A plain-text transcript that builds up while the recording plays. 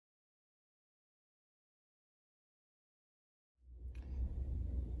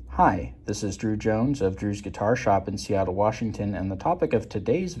Hi, this is Drew Jones of Drew's Guitar Shop in Seattle, Washington, and the topic of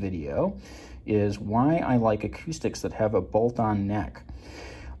today's video is why I like acoustics that have a bolt-on neck.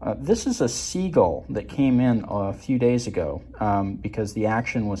 This is a Seagull that came in a few days ago because the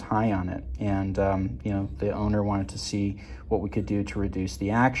action was high on it, and the owner wanted to see what we could do to reduce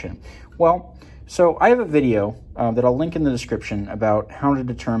the action. Well, so I have a video that I'll link in the description about how to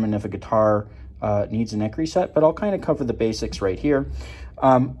determine if a guitar needs a neck reset, but I'll kind of cover the basics right here.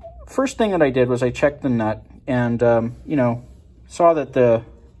 First thing that I did was I checked the nut and, saw that the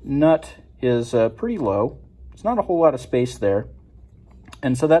nut is pretty low. There's not a whole lot of space there.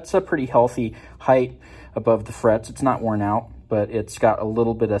 And so that's a pretty healthy height above the frets. It's not worn out, but it's got a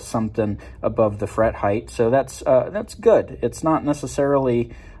little bit of something above the fret height. So that's good. It's not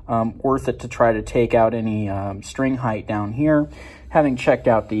necessarily worth it to try to take out any string height down here. Having checked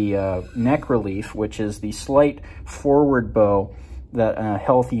out the neck relief, which is the slight forward bow that a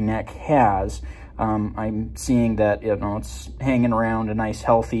healthy neck has, I'm seeing that it's hanging around a nice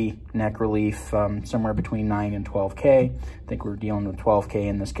healthy neck relief somewhere between 9 and 12K. I think we're dealing with 12K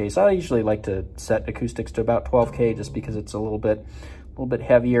in this case. I usually like to set acoustics to about 12K just because it's a little bit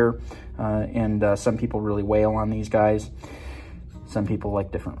heavier, and some people really wail on these guys. Some people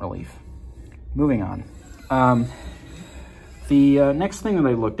like different relief. Moving on. The next thing that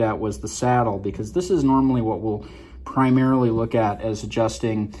I looked at was the saddle, because this is normally what we'll primarily look at as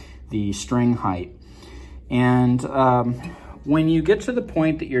adjusting the string height. And when you get to the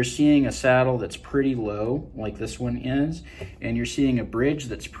point that you're seeing a saddle that's pretty low, like this one is, and you're seeing a bridge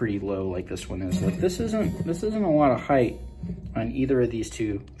that's pretty low, like this one is, like this isn't a lot of height on either of these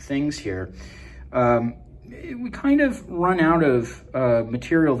two things here. We kind of run out of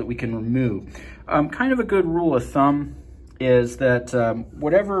material that we can remove. Kind of a good rule of thumb is that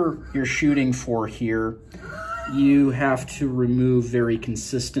whatever you're shooting for here, you have to remove very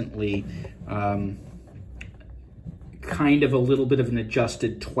consistently, kind of a little bit of an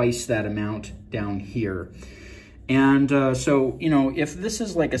adjusted twice that amount down here. And so, if this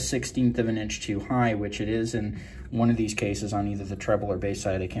is like a 1/16 of an inch too high, which it is in one of these cases on either the treble or bass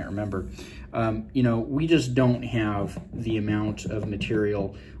side, I can't remember, we just don't have the amount of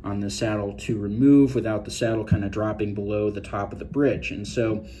material on the saddle to remove without the saddle kind of dropping below the top of the bridge. And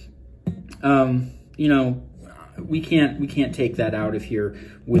so, we can't take that out of here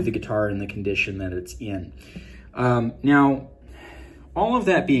with the guitar in the condition that it's in. Now, all of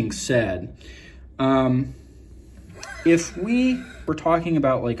that being said, if we were talking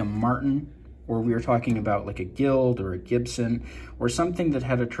about like a Martin, or we were talking about like a Guild or a Gibson, or something that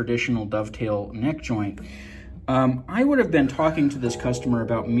had a traditional dovetail neck joint, I would have been talking to this customer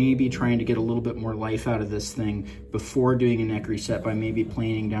about maybe trying to get a little bit more life out of this thing before doing a neck reset by maybe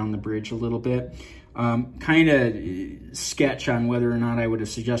planing down the bridge a little bit. Kind of sketch on whether or not I would have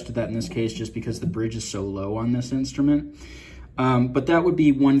suggested that in this case, just because the bridge is so low on this instrument. But that would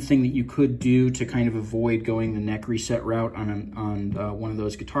be one thing that you could do to kind of avoid going the neck reset route on one of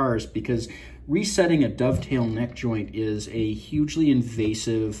those guitars, because resetting a dovetail neck joint is a hugely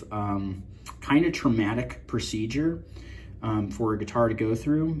invasive, kind of traumatic procedure for a guitar to go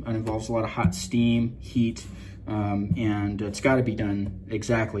through. It involves a lot of hot steam, heat, and it's got to be done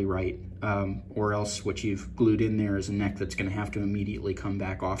exactly right, or else what you've glued in there is a neck that's going to have to immediately come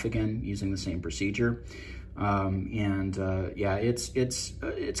back off again using the same procedure. Yeah, it's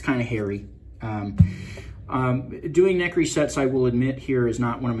kind of hairy. Doing neck resets, I will admit here, is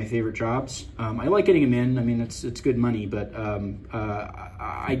not one of my favorite jobs. I like getting them in. I mean, it's good money, but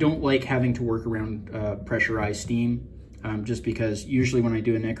I don't like having to work around pressurized steam, just because usually when I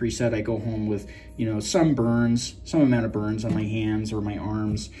do a neck reset, I go home with, some amount of burns on my hands or my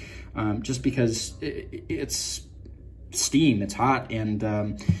arms, just because it's steam, it's hot, and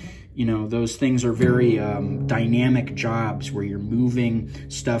those things are very dynamic jobs where you're moving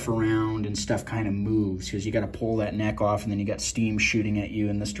stuff around and stuff kind of moves, because you got to pull that neck off, and then you got steam shooting at you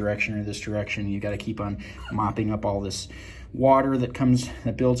in this direction or this direction. You got to keep on mopping up all this water that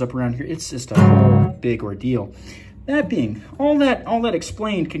builds up around here. It's just a whole big ordeal. That being, all that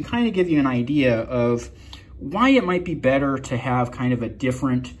explained can kind of give you an idea of why it might be better to have kind of a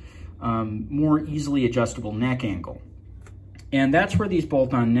different, more easily adjustable neck angle. And that's where these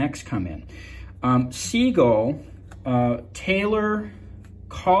bolt-on necks come in. Seagull, Taylor,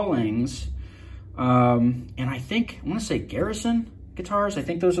 Collings, and I want to say Garrison guitars. I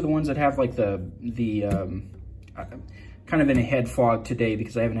think those are the ones that have like the kind of in a head fog today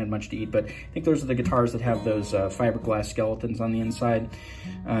because I haven't had much to eat, but I think those are the guitars that have those fiberglass skeletons on the inside.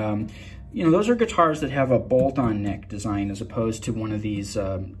 you know, those are guitars that have a bolt-on neck design as opposed to one of these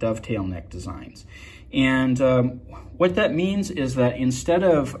dovetail neck designs. And what that means is that instead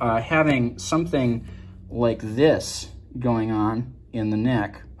of having something like this going on in the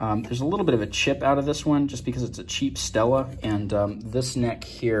neck, there's a little bit of a chip out of this one just because it's a cheap Stella, and this neck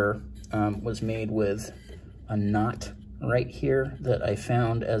here was made with a knot right here that I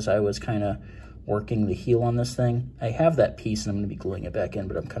found as I was kind of working the heel on this thing. I have that piece and I'm going to be gluing it back in,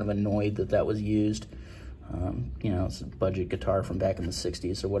 but I'm kind of annoyed that that was used. You know, it's a budget guitar from back in the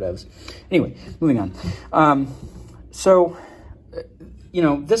 60s or whatever. Anyway, moving on. So, you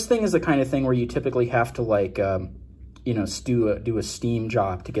know, this thing is the kind of thing where you typically have to like, you know, do a steam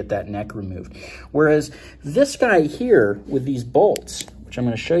job to get that neck removed. Whereas this guy here with these bolts, which I'm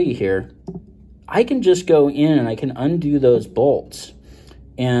going to show you here, I can just go in and I can undo those bolts,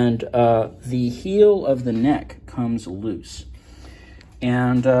 and the heel of the neck comes loose.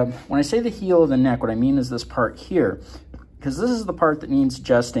 And when I say the heel of the neck, what I mean is this part here, because this is the part that needs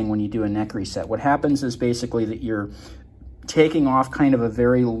adjusting when you do a neck reset. What happens is basically that you're taking off kind of a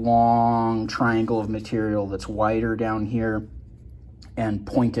very long triangle of material that's wider down here and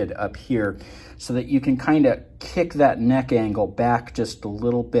pointed up here so that you can kind of kick that neck angle back just a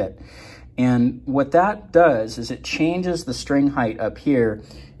little bit. And what that does is it changes the string height up here.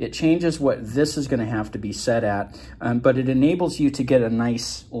 It changes what this is going to have to be set at, but it enables you to get a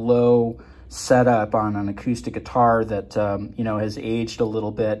nice low setup on an acoustic guitar that, you know, has aged a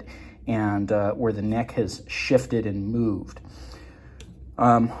little bit and where the neck has shifted and moved.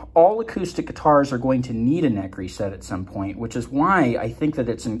 All acoustic guitars are going to need a neck reset at some point, which is why I think that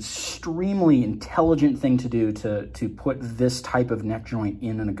it's an extremely intelligent thing to do to put this type of neck joint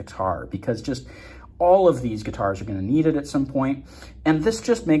in a guitar, because just all of these guitars are going to need it at some point. And this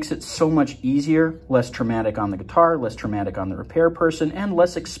just makes it so much easier, less traumatic on the guitar, less traumatic on the repair person, and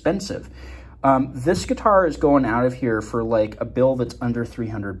less expensive. This guitar is going out of here for like a bill that's under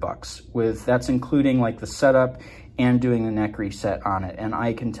 300 bucks. That's including like the setup and doing the neck reset on it. And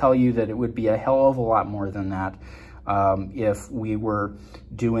I can tell you that it would be a hell of a lot more than that if we were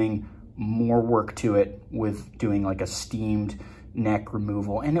doing more work to it with doing like a steamed neck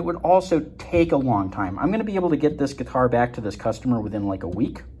removal. And it would also take a long time. I'm going to be able to get this guitar back to this customer within like a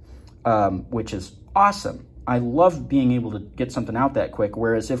week, which is awesome. I love being able to get something out that quick,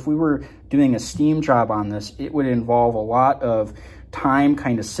 whereas if we were doing a steam job on this, it would involve a lot of time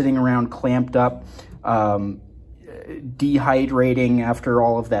kind of sitting around clamped up, dehydrating after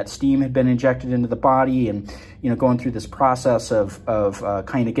all of that steam had been injected into the body, and, you know, going through this process of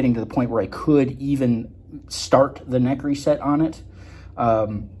kind of getting to the point where I could even start the neck reset on it.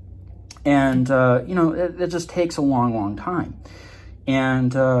 You know, it just takes a long time.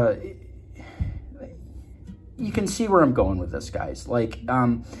 And you can see where I'm going with this, guys. Like,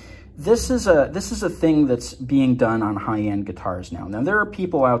 this is a thing that's being done on high-end guitars now. Now, there are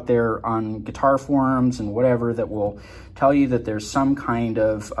people out there on guitar forums and whatever that will tell you that there's some kind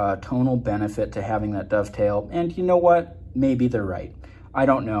of tonal benefit to having that dovetail. And you know what? Maybe they're right. I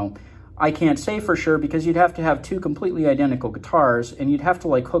don't know. I can't say for sure, because you'd have to have two completely identical guitars and you'd have to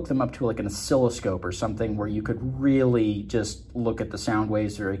like hook them up to like an oscilloscope or something where you could really just look at the sound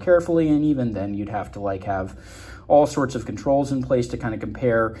waves very carefully. And even then you'd have to like have all sorts of controls in place to kind of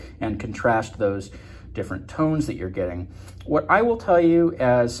compare and contrast those different tones that you're getting. What I will tell you,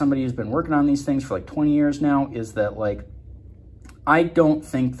 as somebody who's been working on these things for like 20 years now, is that like, I don't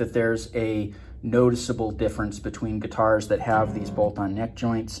think that there's a noticeable difference between guitars that have these bolt-on neck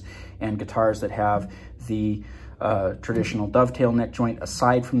joints and guitars that have the traditional dovetail neck joint,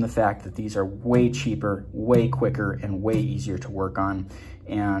 aside from the fact that these are way cheaper, way quicker, and way easier to work on,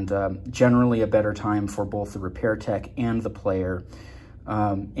 and generally a better time for both the repair tech and the player.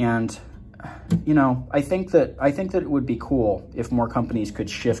 And you know, I think that it would be cool if more companies could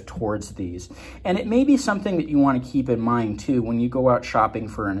shift towards these. And it may be something that you want to keep in mind too when you go out shopping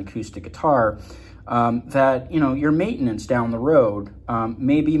for an acoustic guitar, that, you know, your maintenance down the road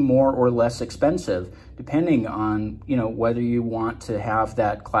may be more or less expensive, depending on, you know, whether you want to have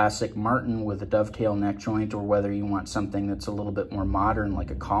that classic Martin with a dovetail neck joint or whether you want something that's a little bit more modern,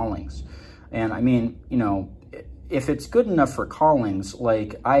 like a Collings. And I mean, you know, if it's good enough for Collings,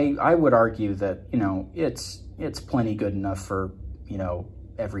 like I would argue that, you know, it's plenty good enough for, you know,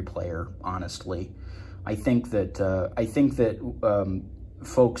 every player, honestly. I think that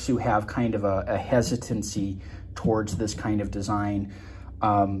folks who have kind of a hesitancy towards this kind of design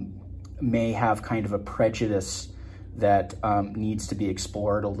may have kind of a prejudice that needs to be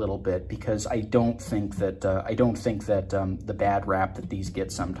explored a little bit, because I don't think that the bad rap that these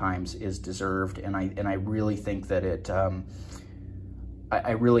get sometimes is deserved, and I really think that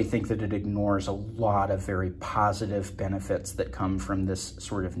I really think that it ignores a lot of very positive benefits that come from this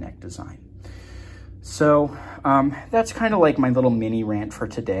sort of neck design. So that's kind of like my little mini rant for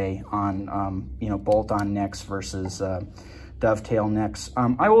today on, you know, bolt-on necks versus dovetail necks.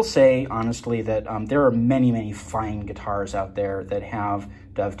 I will say, honestly, that there are many, many fine guitars out there that have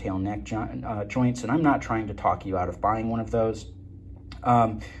dovetail neck joints, and I'm not trying to talk you out of buying one of those.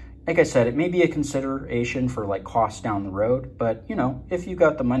 Like I said, it may be a consideration for like cost down the road, but you know, if you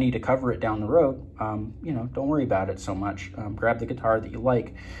got the money to cover it down the road, you know, don't worry about it so much. Grab the guitar that you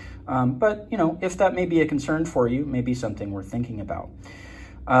like. But you know, if that may be a concern for you, maybe something worth thinking about.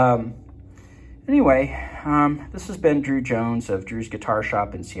 Anyway, this has been Drew Jones of Drew's Guitar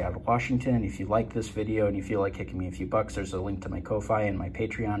Shop in Seattle, Washington. If you like this video and you feel like kicking me a few bucks, there's a link to my Ko-Fi and my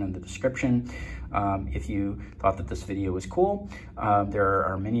Patreon in the description. If you thought that this video was cool, there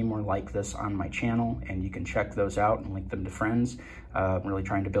are many more like this on my channel, and you can check those out and link them to friends. I'm really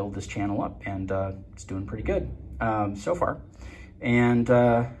trying to build this channel up, and it's doing pretty good so far. And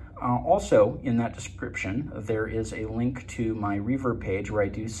also, in that description, there is a link to my Reverb page where I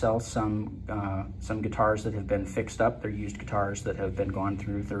do sell some guitars that have been fixed up. They're used guitars that have been gone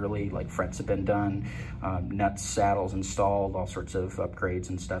through thoroughly, like frets have been done, nuts, saddles installed, all sorts of upgrades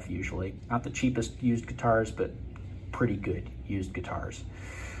and stuff usually. Not the cheapest used guitars, but pretty good used guitars.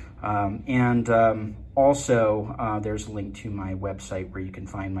 Also, there's a link to my website where you can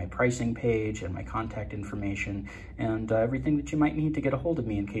find my pricing page and my contact information and everything that you might need to get a hold of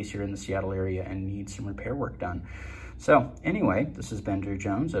me in case you're in the Seattle area and need some repair work done. So anyway, this has been Drew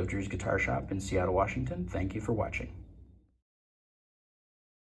Jones of Drew's Guitar Shop in Seattle, Washington. Thank you for watching.